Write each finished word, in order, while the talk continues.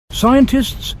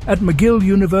Scientists at McGill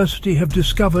University have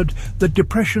discovered that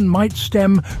depression might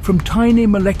stem from tiny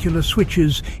molecular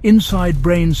switches inside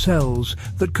brain cells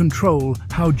that control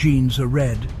how genes are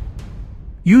read.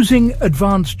 Using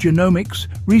advanced genomics,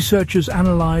 researchers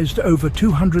analyzed over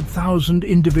 200,000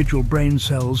 individual brain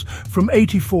cells from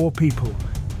 84 people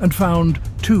and found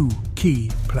two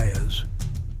key players.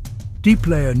 Deep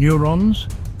layer neurons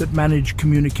that manage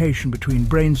communication between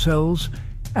brain cells,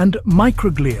 and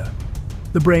microglia,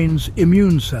 the brain's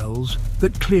immune cells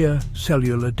that clear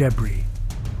cellular debris.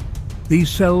 These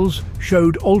cells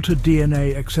showed altered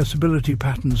DNA accessibility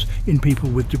patterns in people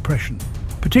with depression,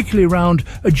 particularly around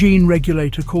a gene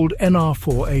regulator called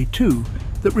NR4A2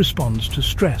 that responds to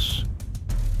stress.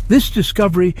 This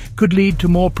discovery could lead to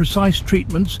more precise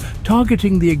treatments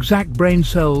targeting the exact brain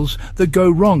cells that go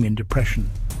wrong in depression,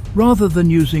 rather than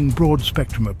using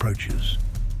broad-spectrum approaches.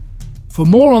 For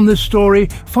more on this story,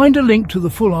 find a link to the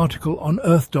full article on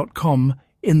Earth.com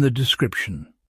in the description.